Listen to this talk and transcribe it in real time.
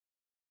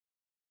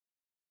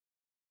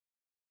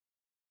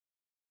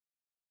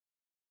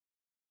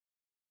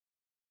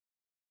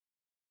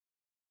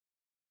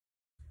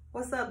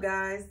What's up,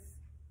 guys?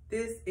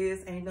 This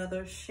is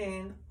another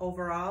Shin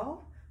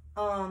overall.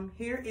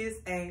 Here is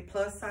a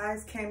plus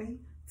size cami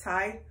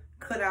tight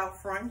cutout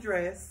front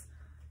dress.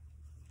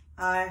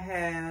 I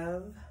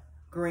have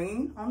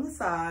green on the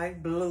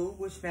side, blue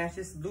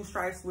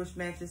stripes which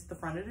matches the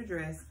front of the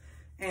dress,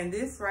 and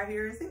this right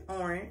here is the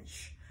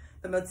orange.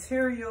 The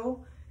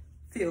material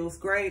feels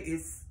great.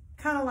 It's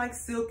kind of like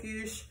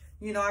silkish.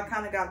 You know, I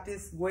kind of got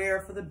this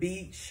wear for the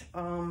beach.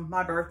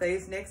 My birthday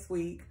is next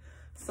week,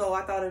 so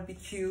I thought it'd be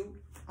cute.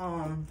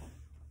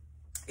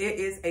 It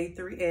is a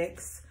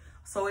 3X,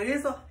 so it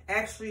is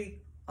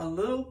actually a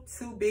little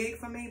too big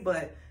for me,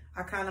 but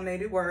I kind of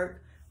made it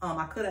work.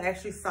 I could have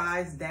actually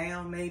sized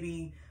down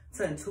maybe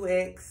to a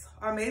 2X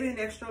or maybe an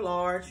extra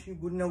large. You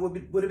wouldn't know,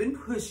 would have been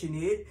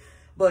pushing it,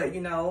 but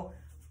you know,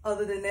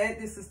 other than that,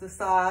 this is the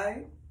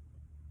side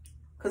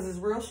because it's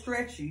real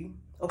stretchy.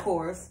 Of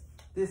course,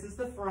 this is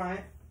the front.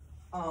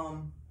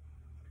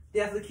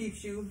 Definitely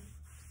keeps your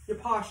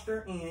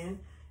posture in.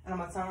 And I'm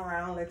gonna turn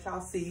around and let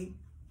y'all see.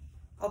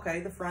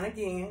 Okay, the front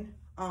again.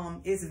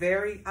 It's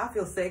very, I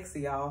feel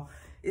sexy, y'all.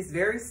 It's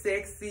very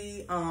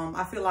sexy.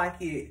 I feel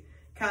like it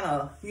kind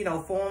of, you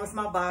know, forms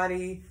my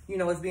body, you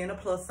know, as being a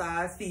plus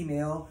size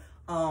female.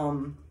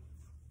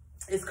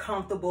 It's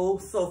comfortable.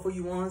 So for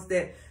you ones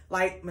that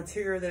like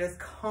material that is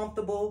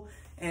comfortable,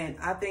 and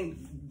I think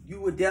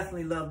you would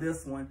definitely love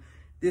this one.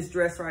 This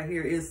dress right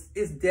here is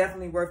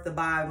definitely worth the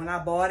buy. When I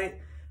bought it,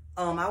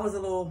 I was a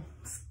little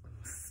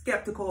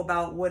skeptical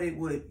about what it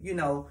would, you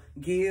know,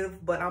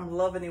 give, but I'm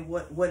loving it,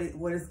 what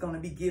it's going to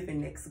be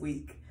giving next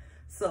week.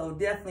 So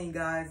definitely,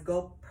 guys,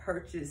 go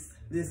purchase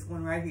this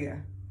one right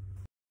here.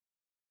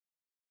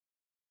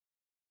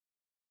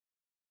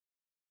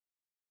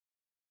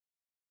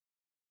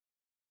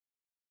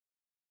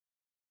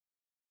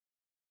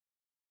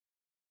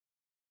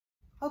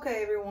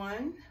 Okay,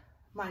 everyone,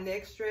 my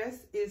next dress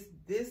is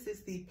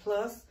the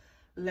plus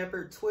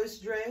leopard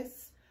twist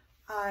dress.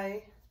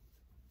 I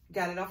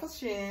got it off of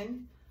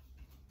Shin.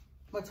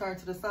 I'm gonna turn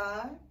to the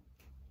side,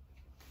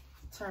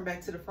 turn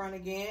back to the front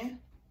again.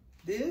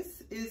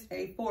 This is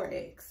a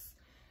 4X.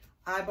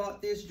 I bought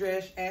this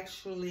dress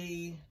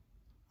actually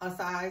a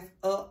size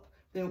up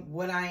than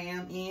what I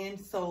am in,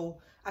 so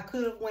I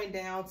could have went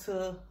down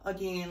to,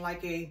 again,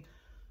 like a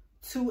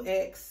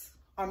 2X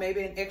or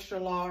maybe an extra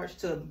large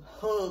to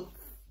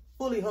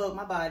fully hug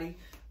my body.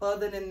 But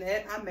other than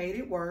that, I made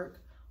it work.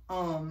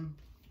 Turn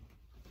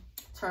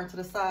to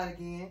the side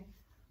again.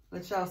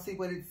 Let y'all see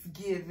what it's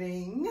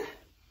giving.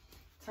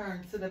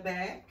 Turn to the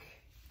back.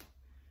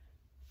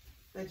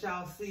 Let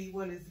y'all see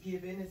what it's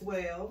giving as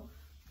well.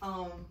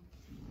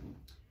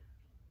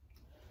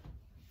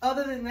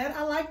 Other than that,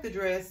 I like the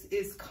dress.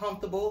 It's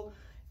comfortable.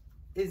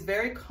 It's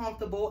very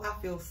comfortable.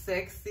 I feel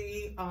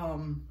sexy.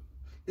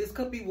 This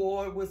could be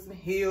worn with some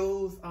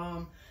heels.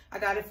 I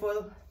got it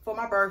for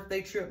my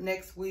birthday trip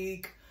next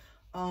week.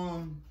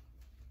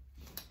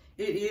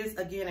 It is,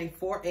 again, a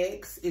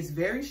 4X. It's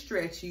very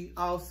stretchy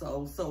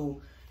also.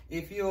 So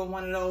if you're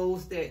one of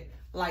those that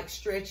like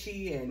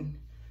stretchy and,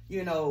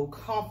 you know,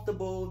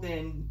 comfortable,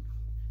 then,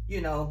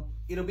 you know,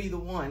 it'll be the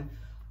one.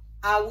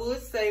 I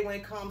would say when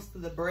it comes to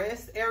the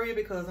breast area,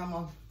 because I'm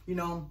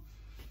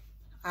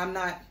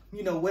not,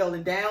 you know,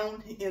 welling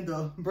down in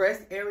the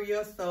breast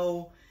area.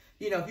 So,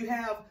 you know, if you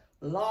have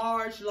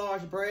large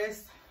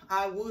breasts,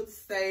 I would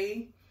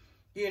say,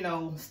 you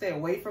know, stay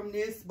away from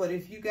this. But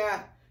if you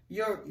got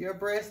your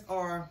breasts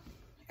are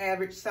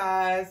average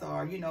size,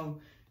 or, you know,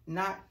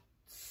 not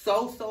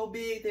so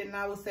big, then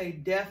I would say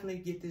definitely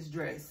get this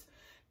dress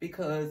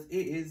because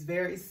it is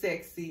very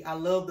sexy. I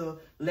love the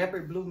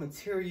leopard blue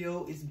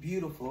material. It's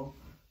beautiful.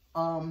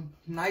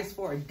 Nice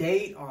for a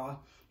date or,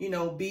 you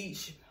know,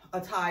 beach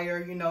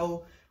attire, you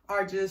know,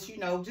 or just, you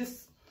know,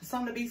 just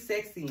something to be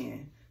sexy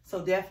in.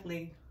 So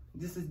definitely,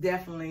 this is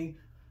definitely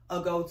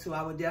a go-to.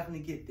 I would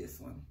definitely get this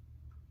one.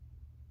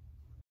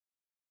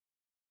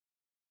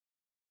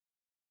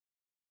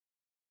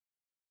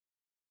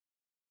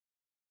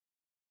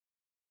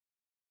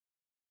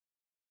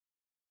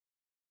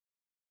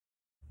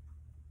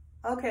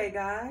 Okay,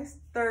 guys,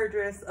 third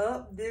dress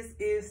up. This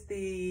is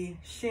the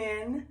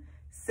Shin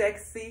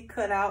Sexy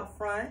Cutout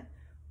Front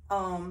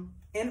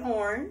in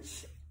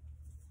orange.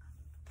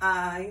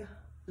 I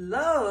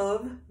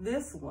love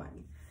this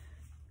one.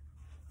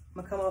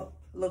 I'm gonna come up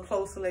a little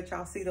closer, let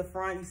y'all see the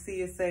front. You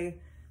see it say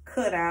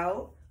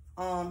cutout,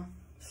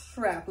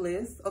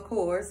 strapless, of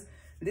course.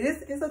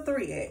 This is a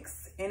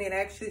 3X and it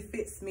actually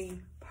fits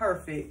me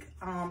perfect.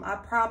 I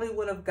probably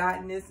would have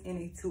gotten this in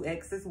a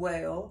 2X as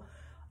well.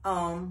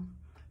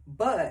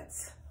 But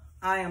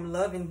I am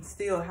loving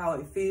still how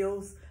it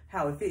feels,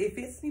 it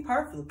fits me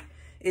perfectly.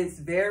 It's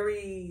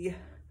very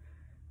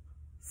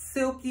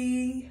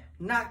silky,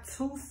 not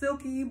too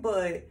silky,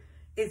 but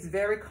it's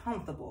very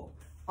comfortable.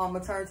 I'm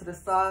gonna turn to the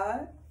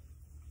side.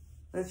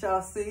 Let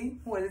y'all see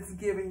what it's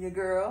giving your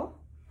girl.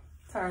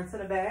 Turn to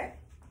the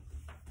back.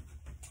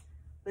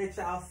 Let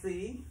y'all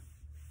see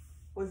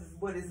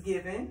what it's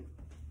giving.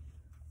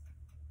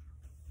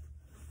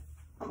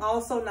 I'm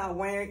also not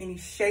wearing any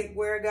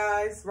shapewear,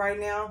 guys, right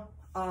now.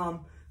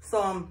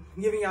 So I'm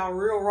giving y'all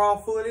real raw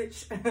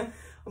footage.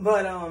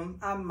 But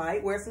I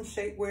might wear some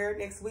shapewear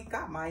next week.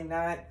 I might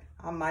not.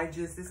 I might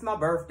just, it's my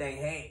birthday,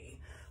 hey.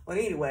 But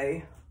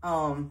anyway,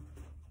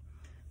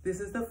 this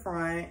is the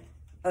front.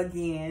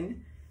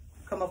 Again,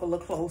 come up a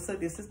little closer.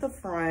 This is the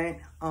front.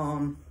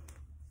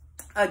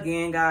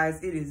 Again,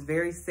 guys, it is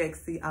very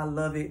sexy. I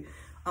love it.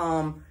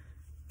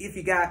 If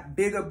you got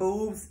bigger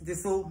boobs,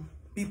 this will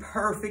be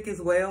perfect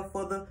as well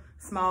for the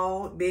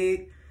small,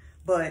 big.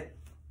 But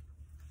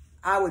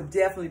I would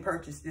definitely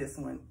purchase this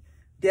one.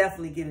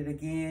 Definitely get it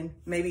again.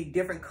 Maybe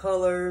different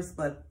colors,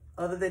 but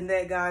other than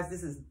that, guys,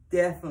 this is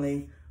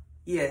definitely,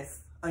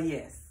 yes, a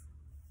yes.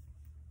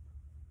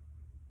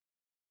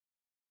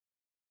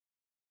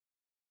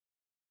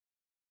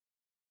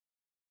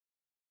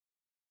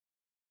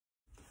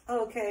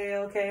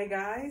 Okay,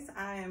 guys,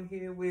 I am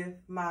here with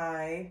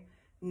my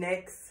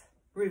next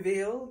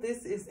reveal.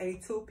 This is a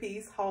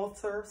two-piece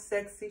halter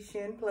sexy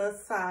shin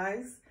plus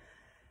size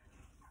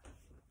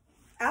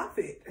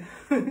outfit.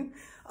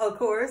 Of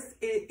course,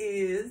 it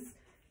is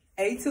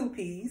a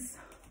two-piece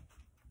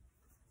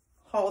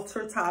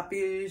halter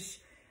top-ish,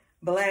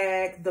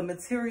 black. The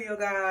material,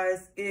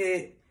 guys,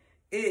 it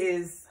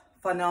is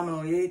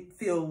phenomenal. It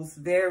feels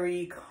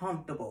very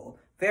comfortable,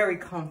 very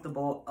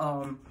comfortable.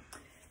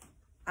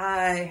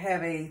 I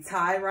have a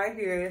tie right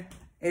here.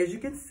 As you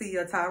can see,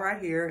 a tie right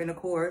here. And of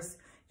course,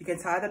 you can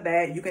tie the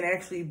back. You can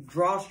actually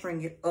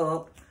drawstring it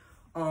up.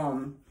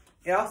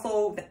 It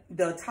also,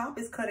 the top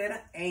is cut at an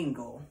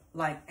angle,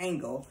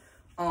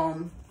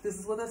 this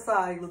is what the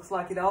side looks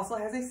like. It also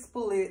has a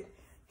split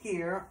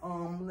here.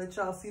 Let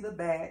y'all see the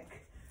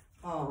back.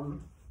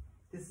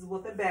 This is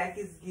what the back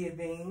is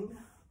giving.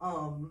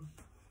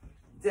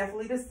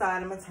 Definitely the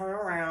side. I'm gonna turn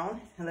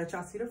around and let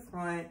y'all see the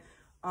front.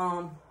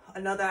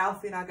 Another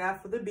outfit I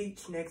got for the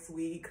beach next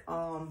week.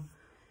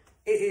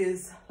 It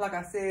is, like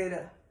I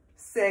said,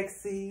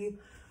 sexy,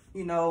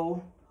 you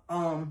know,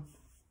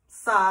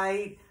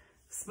 side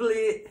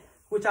split,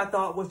 which I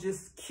thought was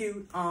just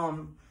cute.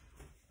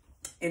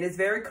 And it's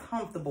very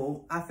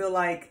comfortable. I feel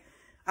like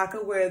I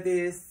could wear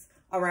this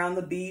around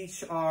the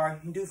beach or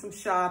do some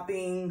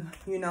shopping,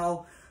 you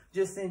know,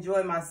 just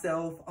enjoy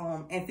myself,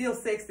 and feel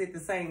sexy at the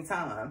same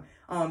time.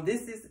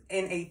 This is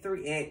in a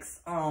 3X,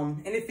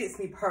 and it fits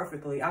me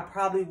perfectly. I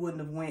probably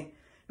wouldn't have went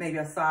maybe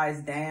a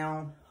size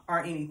down or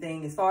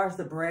anything. As far as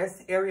the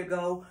breast area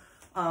go,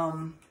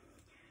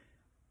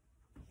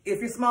 if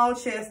you're small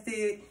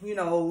chested, you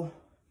know,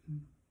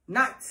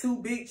 not too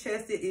big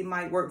chested, it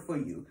might work for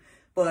you.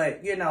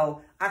 But, you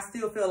know, I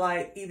still feel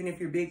like even if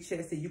you're big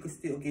chested, you can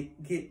still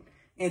get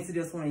into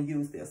this one and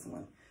use this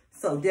one.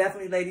 So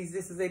definitely, ladies,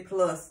 this is a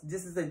plus.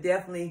 This is a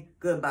definitely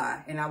good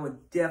buy, and I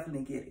would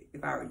definitely get it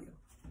if I were you.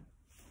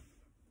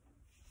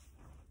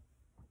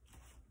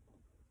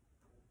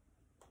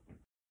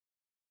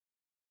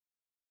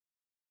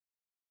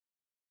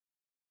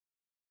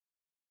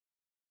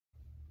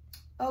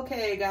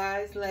 Okay,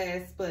 guys,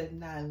 last but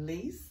not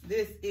least,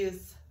 this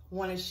is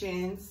one of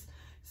Shin's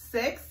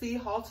sexy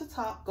halter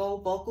top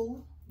gold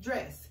buckle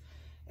dress.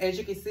 As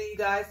you can see, you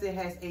guys, it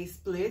has a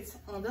split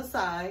on the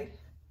side,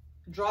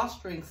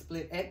 drawstring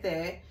split at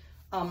that.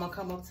 I'm gonna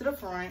come up to the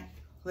front,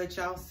 let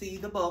y'all see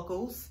the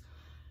buckles.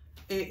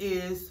 It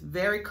is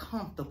very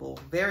comfortable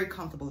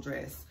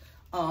dress.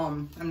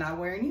 I'm not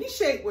wearing any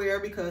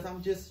shapewear because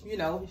I'm just, you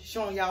know,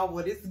 showing y'all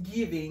what it's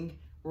giving,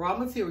 raw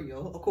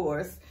material, of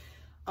course.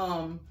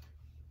 I'm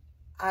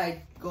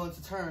going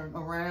to turn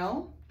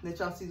around, let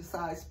y'all see the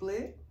side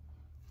split.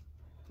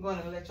 I'm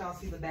going to let y'all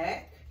see the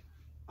back.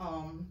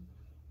 Going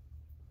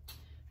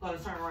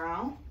to turn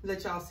around,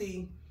 let y'all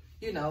see,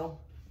 you know,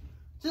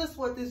 just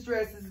what this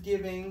dress is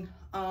giving.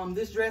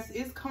 This dress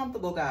is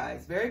comfortable,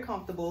 guys, very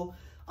comfortable.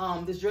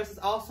 This dress is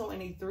also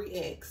in a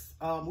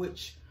 3X,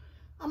 which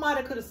I might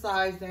have could have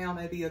sized down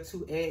maybe a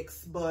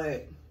 2X,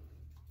 but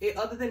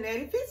other than that,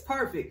 it fits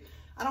perfect.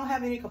 I don't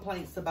have any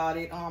complaints about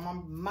it. I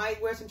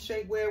might wear some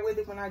shapewear with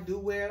it when I do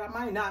wear it. I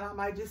might not. I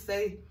might just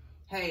say,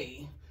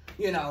 hey,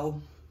 you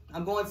know,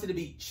 I'm going to the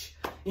beach,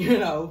 you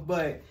know.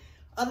 But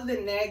other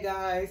than that,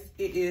 guys,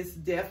 it is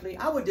definitely,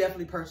 I would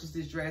definitely purchase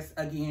this dress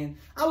again.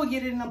 I would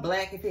get it in a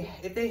black.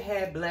 If they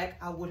had black,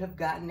 I would have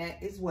gotten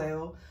that as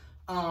well.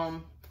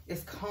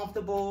 It's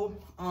comfortable.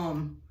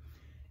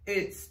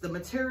 It's the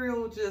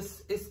material,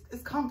 just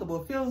it's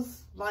comfortable. It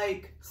feels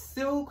like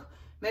silk,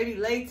 maybe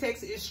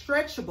latex. It's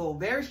stretchable,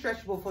 very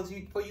stretchable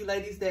for you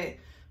ladies that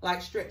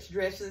like stretch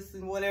dresses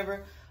and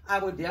whatever. I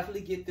would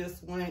definitely get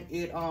this one.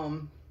 It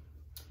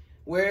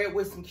wear it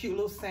with some cute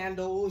little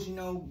sandals, you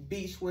know,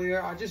 beach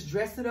wear, or just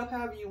dress it up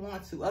however you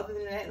want to. Other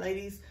than that,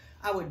 ladies,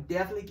 I would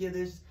definitely give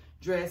this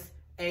dress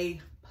a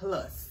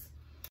plus.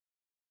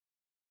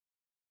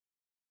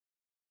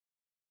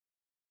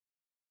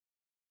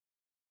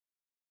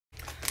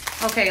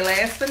 Okay,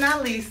 last but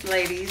not least,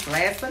 ladies,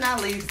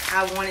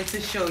 I wanted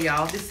to show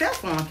y'all the cell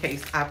phone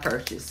case I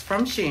purchased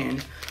from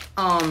Shin.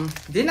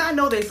 Did not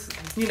know this,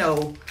 you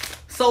know,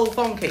 sold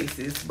phone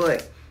cases,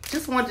 but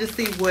just wanted to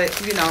see what,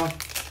 you know,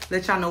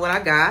 let y'all know what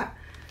I got.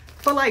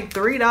 For like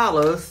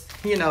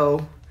 $3, you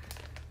know,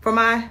 for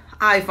my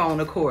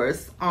iPhone, of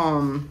course.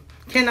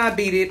 Cannot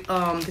beat it.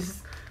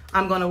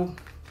 I'm gonna,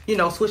 you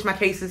know, switch my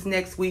cases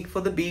next week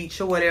for the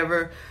beach or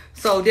whatever.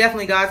 So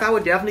definitely, guys, I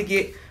would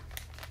definitely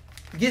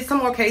get some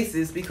more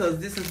cases, because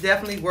this is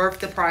definitely worth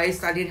the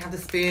price. I didn't have to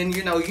spend,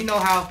 you know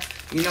how,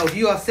 you know, if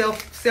you are a cell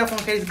phone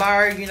case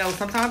buyer, you know,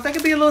 sometimes they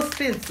can be a little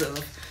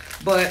expensive.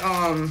 But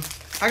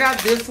I got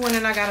this one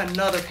and I got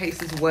another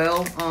case as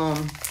well.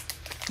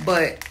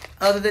 But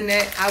other than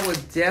that, I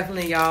would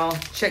definitely, y'all,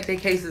 check their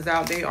cases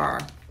out. They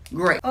are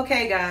great.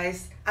 Okay,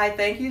 guys, I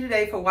thank you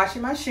today for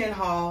watching my Shein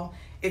haul.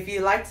 If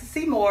you'd like to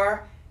see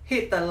more,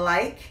 hit the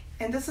like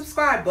and the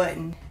subscribe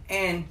button,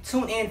 and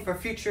tune in for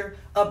future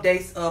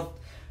updates of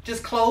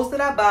just clothes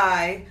that I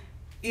buy,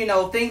 you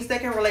know, things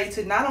that can relate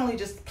to not only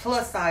just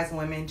plus size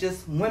women,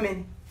 just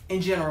women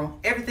in general,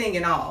 everything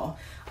and all.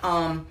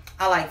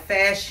 I like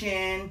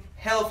fashion,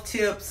 health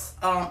tips.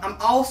 I'm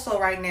also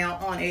right now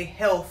on a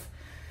health,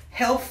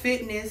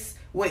 fitness,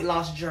 weight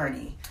loss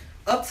journey.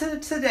 Up to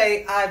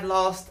today, I've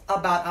lost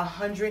about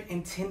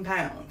 110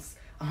 pounds.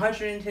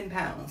 110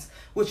 pounds,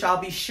 which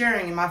I'll be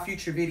sharing in my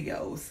future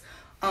videos.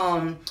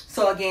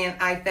 So again,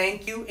 I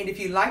thank you. And if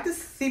you'd like to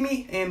see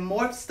me in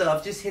more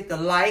stuff, just hit the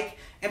like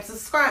and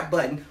subscribe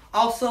button.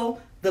 Also,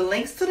 the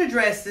links to the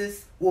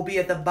dresses will be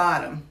at the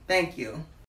bottom. Thank you.